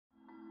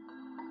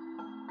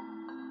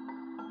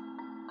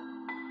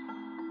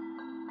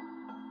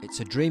It's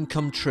a dream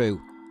come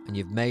true and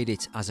you've made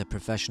it as a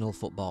professional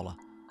footballer.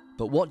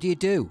 But what do you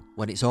do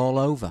when it's all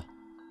over?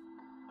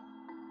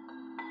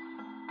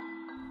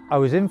 I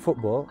was in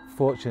football,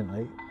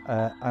 fortunately,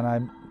 and I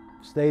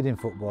stayed in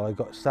football. I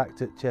got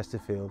sacked at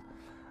Chesterfield,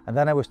 and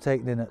then I was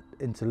taken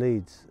into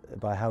Leeds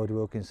by Howard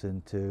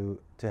Wilkinson to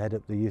head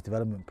up the youth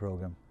development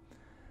programme.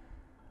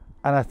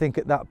 And I think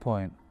at that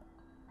point,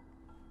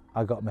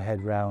 I got my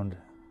head round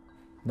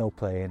no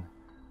playing.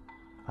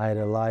 I had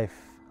a life,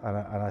 and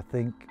I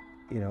think,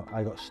 you know,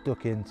 I got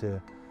stuck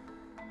into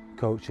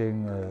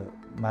coaching,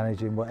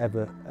 managing,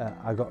 whatever.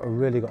 I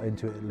really got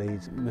into it at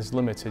Leeds. There's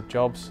limited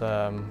jobs.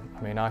 I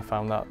mean, I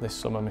found that this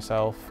summer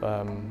myself.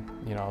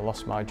 You know, I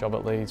lost my job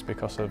at Leeds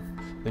because of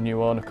the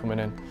new owner coming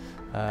in.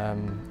 I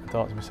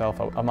thought to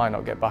myself, I might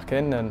not get back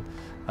in, and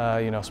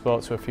you know,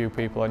 spoke to a few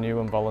people I knew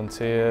and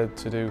volunteered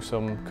to do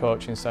some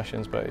coaching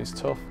sessions, but it's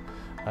tough.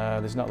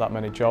 There's not that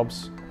many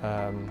jobs.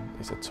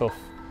 It's a tough,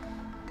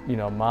 you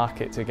know,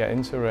 market to get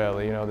into,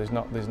 really. You know, there's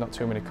not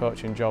too many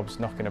coaching jobs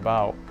knocking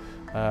about.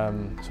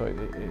 So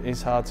it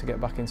is hard to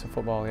get back into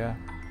football, yeah.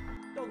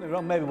 Don't get me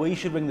wrong, maybe we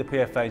should ring the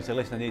PFA and say,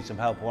 listen, I need some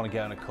help, I want to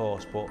get on a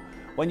course, but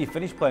when you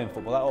finish playing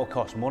football, that all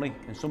costs money,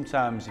 and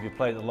sometimes if you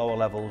play at the lower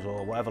levels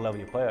or whatever level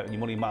you play at, and your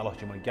money might have lost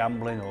your money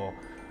gambling or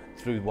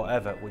through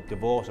whatever, with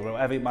divorce or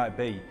whatever it might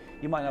be,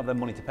 you might not have the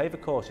money to pay for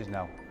courses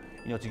now.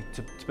 You know,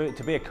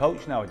 to be a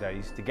coach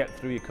nowadays, to get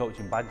through your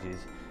coaching badges,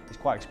 it's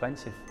quite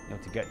expensive, you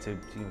know, to get to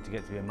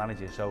be a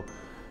manager. So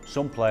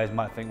some players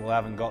might think, well, I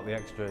haven't got the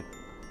extra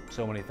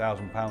so many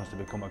 £1,000s to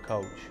become a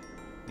coach,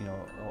 you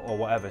know, or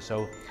whatever.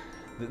 So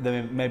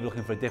they may be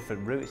looking for a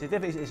different route.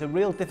 It's a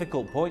real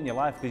difficult point in your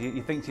life, because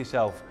you think to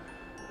yourself,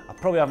 I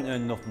probably haven't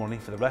earned enough money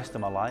for the rest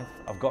of my life.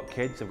 I've got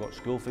kids, I've got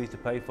school fees to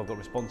pay for, I've got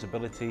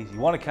responsibilities. You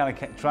want to kind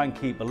of try and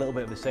keep a little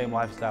bit of the same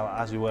lifestyle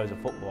as you were as a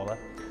footballer.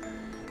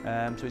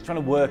 So it's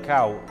trying to work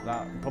out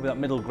probably that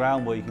middle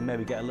ground where you can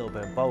maybe get a little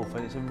bit of both,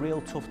 and it's a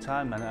real tough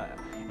time. And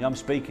you know, I'm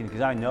speaking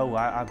because I know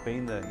I've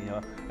been there. You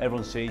know,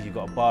 everyone sees you've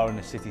got a bar in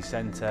the city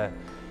centre.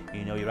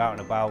 You know, you're out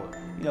and about.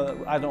 You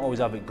know, I don't always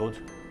have it good.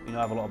 You know,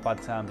 I have a lot of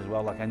bad times as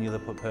well, like any other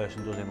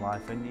person does in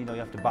life, and you know, you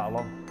have to battle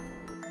on.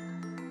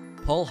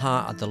 Paul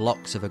Hart had the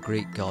locks of a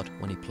Greek god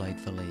when he played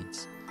for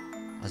Leeds.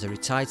 As a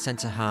retired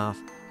centre-half,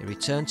 he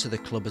returned to the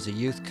club as a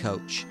youth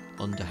coach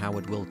under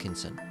Howard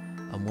Wilkinson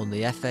and won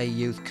the FA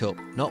Youth Cup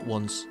not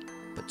once,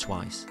 but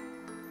twice.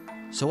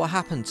 So what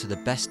happened to the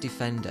best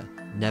defender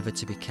never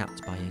to be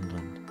capped by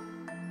England?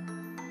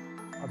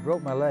 I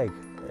broke my leg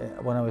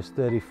when I was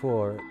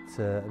 34.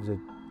 It was a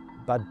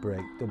bad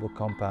break, double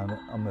compound,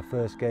 on my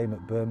first game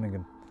at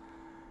Birmingham.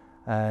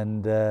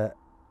 And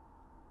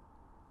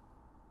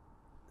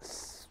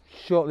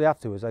shortly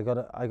afterwards, I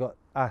got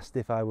asked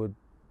if I would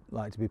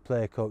like to be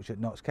player coach at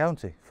Notts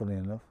County, funny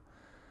enough.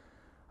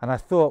 And I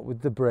thought,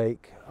 with the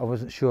break, I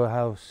wasn't sure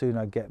how soon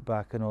I'd get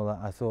back and all that.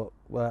 I thought,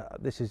 well,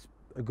 this is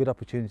a good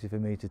opportunity for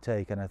me to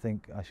take, and I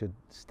think I should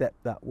step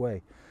that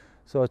way.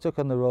 So I took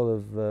on the role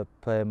of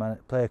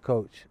player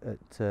coach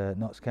at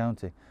Notts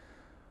County.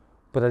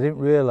 But I didn't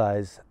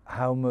realise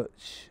how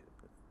much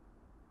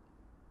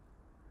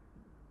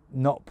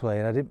not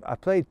playing. I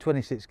played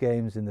 26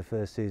 games in the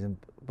first season,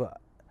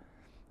 but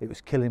it was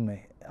killing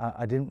me.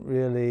 I didn't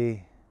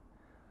really,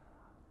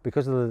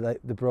 because of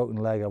the broken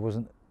leg, I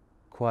wasn't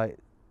quite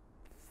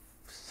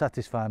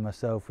satisfying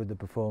myself with the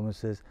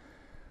performances,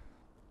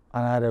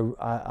 and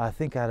I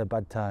think I had a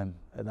bad time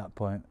at that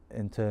point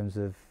in terms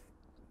of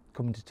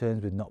coming to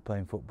terms with not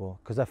playing football,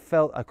 because I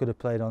felt I could have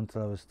played on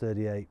till I was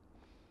 38,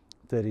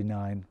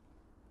 39,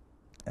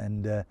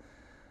 and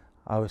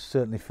I was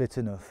certainly fit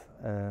enough.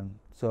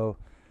 So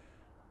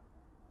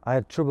I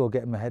had trouble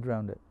getting my head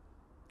around it.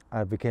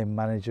 I became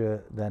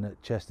manager then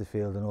at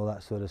Chesterfield and all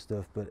that sort of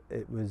stuff, but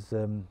it was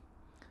a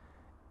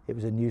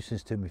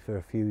nuisance to me for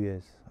a few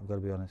years, I've got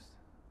to be honest.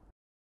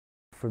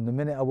 From the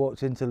minute I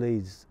walked into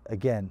Leeds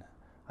again,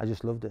 I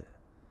just loved it.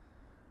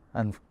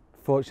 And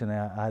fortunately,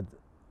 I had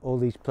all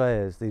these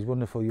players, these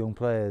wonderful young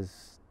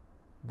players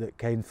that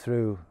came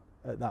through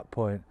at that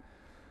point,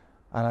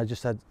 and I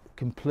just had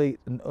complete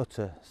and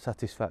utter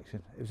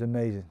satisfaction. It was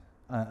amazing,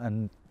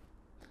 and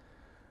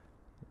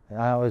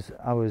I was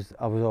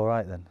all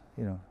right then.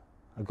 You know,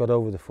 I got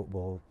over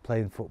the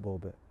playing football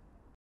bit.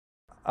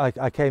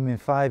 I came in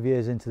 5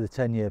 years into the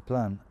 10-year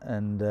plan,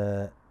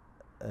 and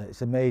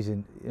it's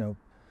amazing. You know,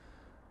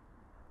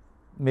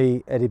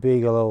 me, Eddie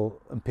Beagle,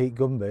 and Pete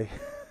Gumby,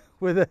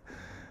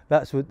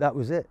 that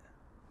was it.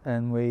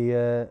 And we,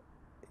 you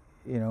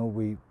know,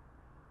 we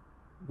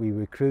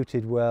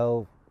recruited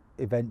well.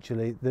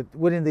 Eventually,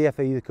 winning the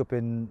FA Youth Cup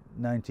in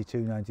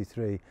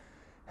 '92-93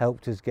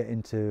 helped us get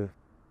into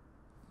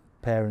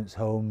parents'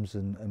 homes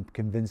and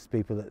convince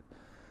people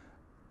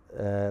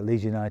that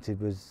Leeds United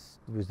was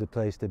the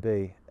place to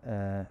be.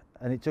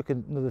 And it took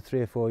another 3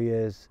 or 4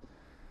 years.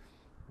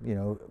 You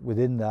know,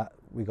 within that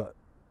we got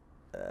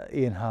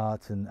Ian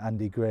Hart and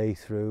Andy Gray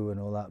through and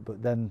all that,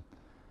 but then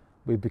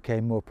we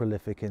became more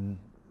prolific in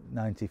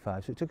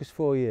 '95. So it took us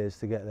 4 years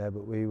to get there,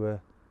 but we were,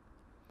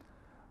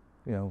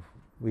 you know,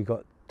 we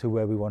got to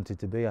where we wanted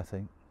to be, I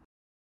think.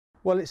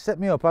 Well, it set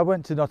me up. I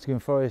went to Nottingham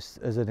Forest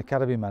as an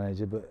academy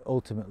manager, but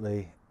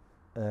ultimately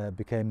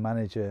became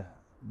manager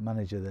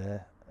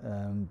there.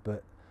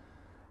 But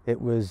it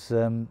was,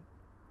 and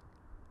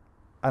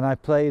I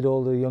played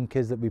all the young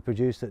kids that we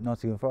produced at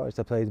Nottingham Forest.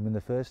 I played them in the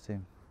first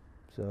team.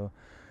 So,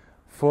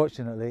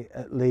 fortunately,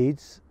 at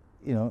Leeds,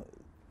 you know,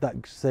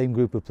 that same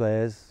group of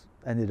players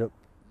ended up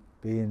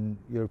being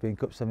European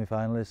Cup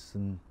semi-finalists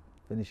and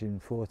finishing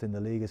 4th in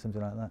the league or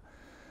something like that.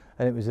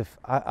 And it was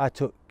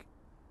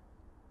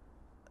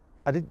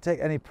I didn't take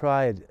any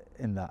pride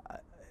in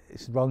that.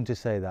 It's wrong to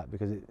say that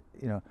because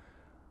you know,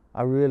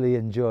 I really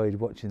enjoyed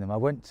watching them. I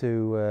went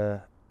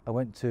to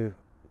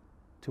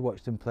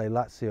watch them play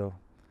Lazio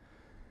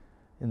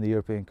in the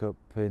European Cup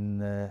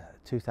in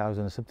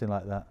 2000 or something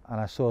like that, and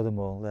I saw them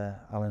all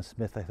there. Alan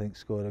Smith, I think,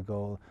 scored a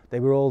goal. They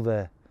were all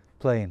there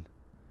playing.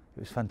 It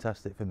was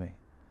fantastic for me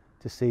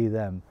to see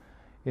them,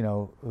 you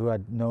know, who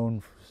had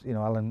known, you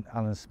know,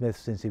 Alan Smith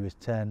since he was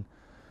 10,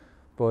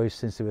 boys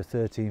since they were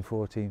 13,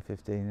 14,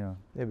 15, you know.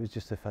 It was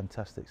just a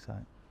fantastic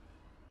sight.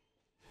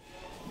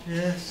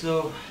 Yeah,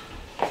 so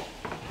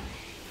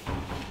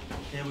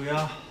here we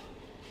are.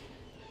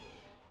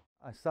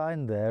 I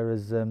signed there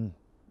as the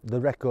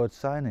record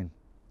signing.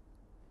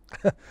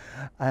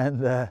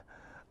 And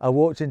I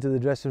walked into the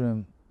dressing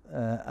room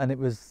and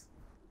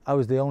I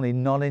was the only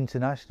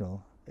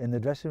non-international in the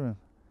dressing room,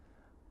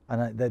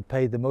 and they'd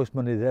paid the most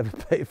money they'd ever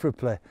paid for a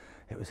player.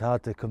 It was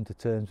hard to come to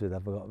terms with,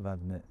 I've got to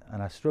admit,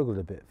 and I struggled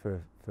a bit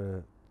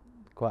for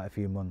quite a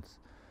few months.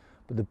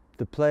 But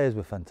the players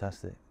were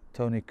fantastic.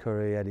 Tony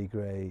Curry, Eddie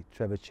Gray,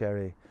 Trevor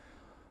Cherry,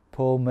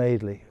 Paul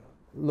Madeley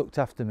looked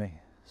after me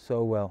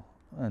so well,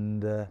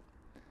 and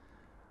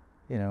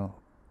you know,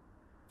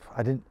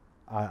 I don't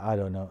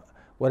know,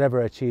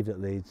 whatever I achieved at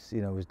Leeds,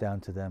 you know, was down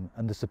to them,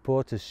 and the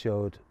supporters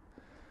showed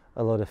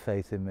a lot of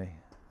faith in me,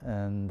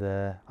 and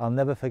I'll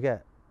never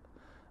forget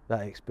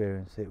that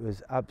experience. It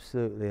was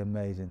absolutely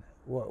amazing.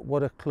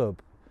 What a club.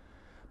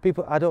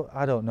 People, I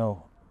don't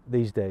know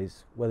these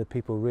days whether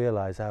people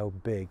realise how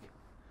big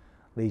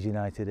Leeds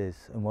United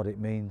is and what it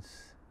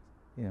means,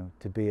 you know,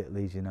 to be at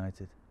Leeds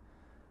United.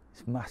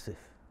 It's massive,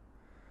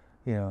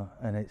 you know,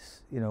 and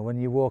it's, you know, when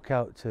you walk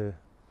out to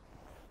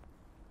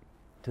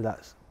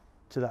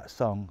that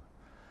song,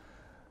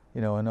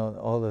 you know, and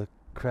all the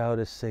crowd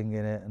is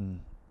singing it, and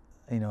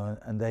you know,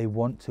 and they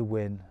want to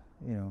win.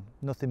 You know,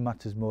 nothing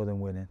matters more than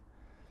winning.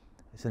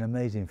 It's an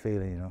amazing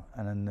feeling, you know,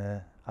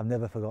 and I've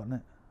never forgotten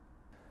it.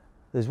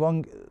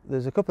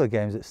 There's a couple of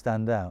games that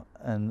stand out,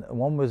 and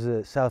one was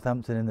at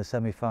Southampton in the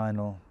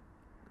semi-final,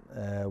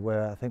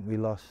 where I think we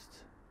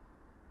lost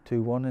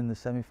 2-1 in the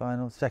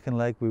semi-final. Second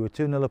leg, we were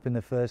 2-0 up in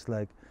the first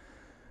leg,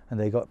 and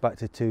they got back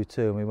to 2-2,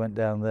 and we went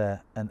down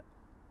there. And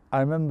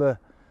I remember,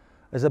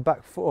 as a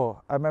back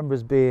four, I remember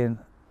us being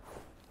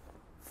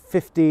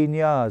 15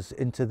 yards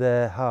into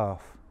their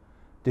half,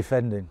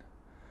 defending.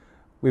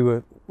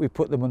 We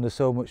put them under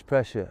so much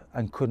pressure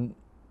and couldn't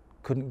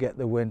get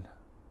the win,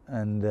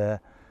 and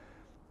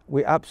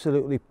we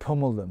absolutely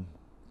pummeled them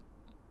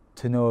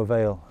to no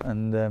avail.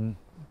 And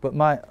but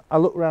I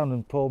looked round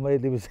and Paul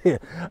Madeley was here,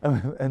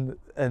 and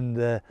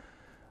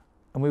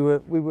we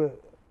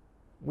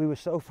were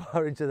so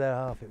far into their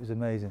half, it was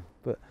amazing.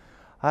 But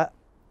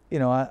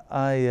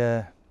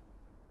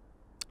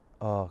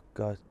oh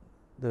God,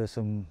 there were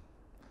some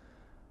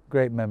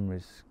great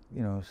memories,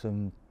 you know,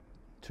 some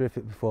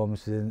terrific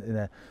performances in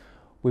there.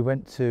 We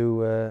went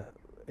to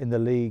in the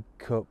League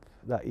Cup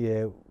that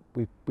year.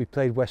 We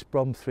played West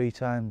Brom 3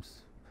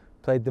 times,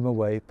 played them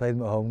away, played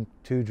them at home,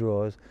 2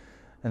 draws,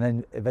 and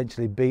then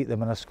eventually beat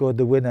them. And I scored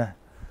the winner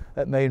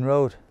at Main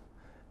Road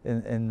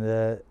in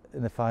the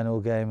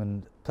final game.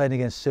 And playing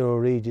against Cyril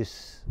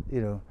Regis,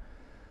 you know,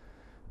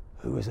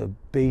 who was a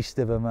beast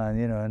of a man,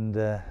 you know,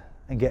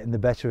 and getting the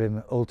better of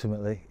him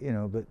ultimately, you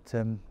know. But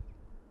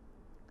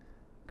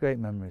great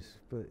memories.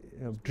 But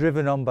you know,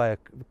 driven on by a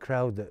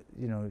crowd that,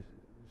 you know, is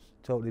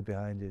totally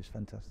behind you. It's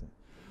fantastic.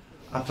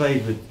 I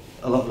played with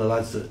a lot of the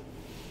lads that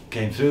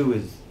came through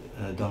with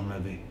Don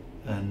Revie,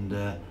 and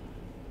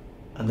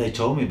they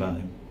told me about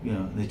him. You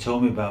know, they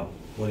told me about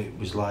what it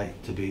was like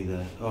to be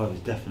there. Oh, it was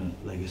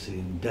definite legacy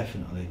and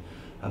definitely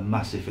a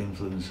massive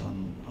influence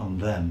on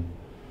them.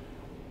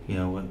 You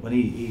know, when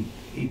he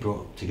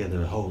brought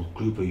together a whole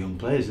group of young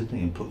players, didn't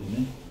he, and put them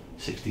in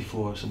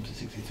 64 or something,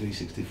 63,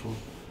 64.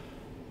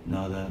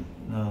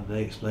 No,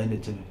 they explained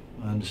it to me.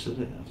 I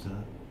understood it after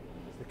that.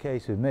 It's the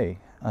case with me.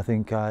 I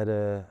think I had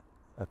a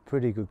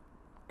pretty good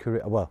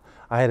career. Well,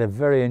 I had a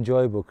very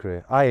enjoyable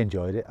career. I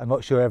enjoyed it. I'm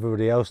not sure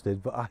everybody else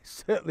did, but I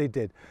certainly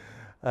did.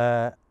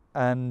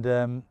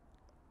 And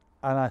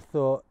I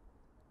thought,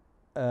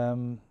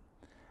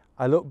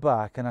 I look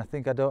back and I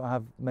think I don't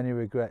have many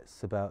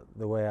regrets about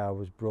the way I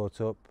was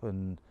brought up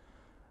and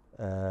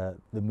the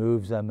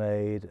moves I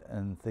made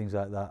and things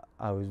like that.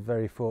 I was a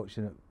very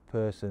fortunate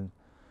person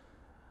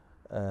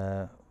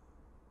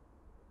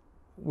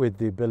with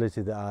the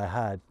ability that I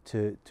had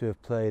to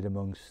have played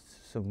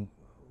amongst some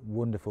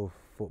wonderful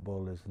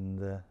footballers,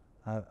 and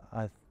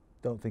I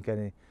don't think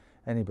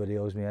anybody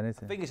owes me I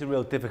anything. think it's a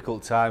real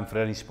difficult time for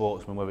any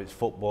sportsman, whether it's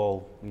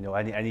football, you know,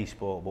 any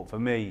sport. But for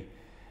me,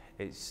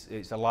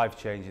 it's a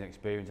life-changing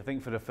experience. I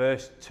think for the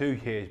first 2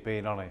 years,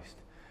 being honest,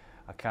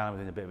 I kind of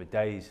was in a bit of a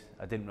daze.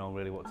 I didn't know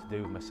really what to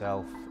do with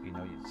myself. You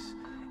know,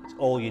 it's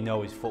all you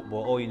know is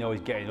football. All you know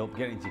is getting up,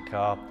 getting into your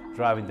car,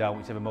 driving down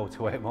whichever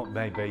motorway it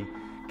may be,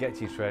 get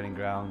to your training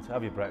ground,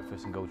 have your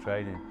breakfast and go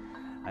training.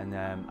 And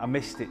I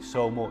missed it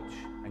so much,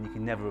 and you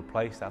can never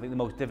replace that. I think the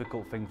most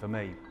difficult thing for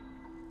me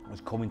was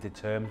coming to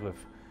terms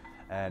with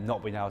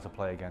not being able to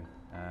play again.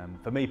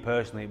 For me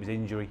personally, it was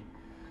injury.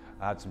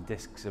 I had some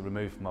discs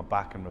removed from my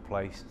back and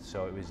replaced,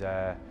 so it was.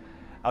 I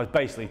was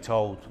basically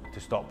told to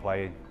stop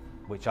playing,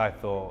 which I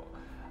thought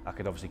I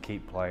could obviously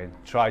keep playing.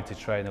 Tried to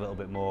train a little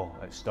bit more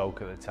at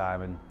Stoke at the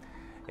time, and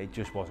it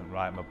just wasn't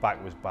right. My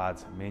back was bad,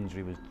 my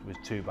injury was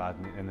too bad,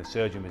 and the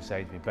surgeon was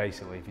saying to me,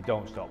 basically, if you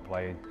don't stop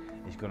playing,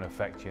 it's going to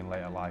affect you in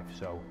later life.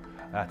 So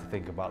I had to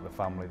think about the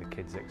family, the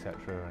kids,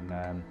 etc.,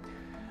 and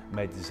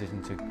made the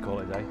decision to call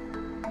it a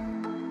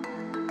day.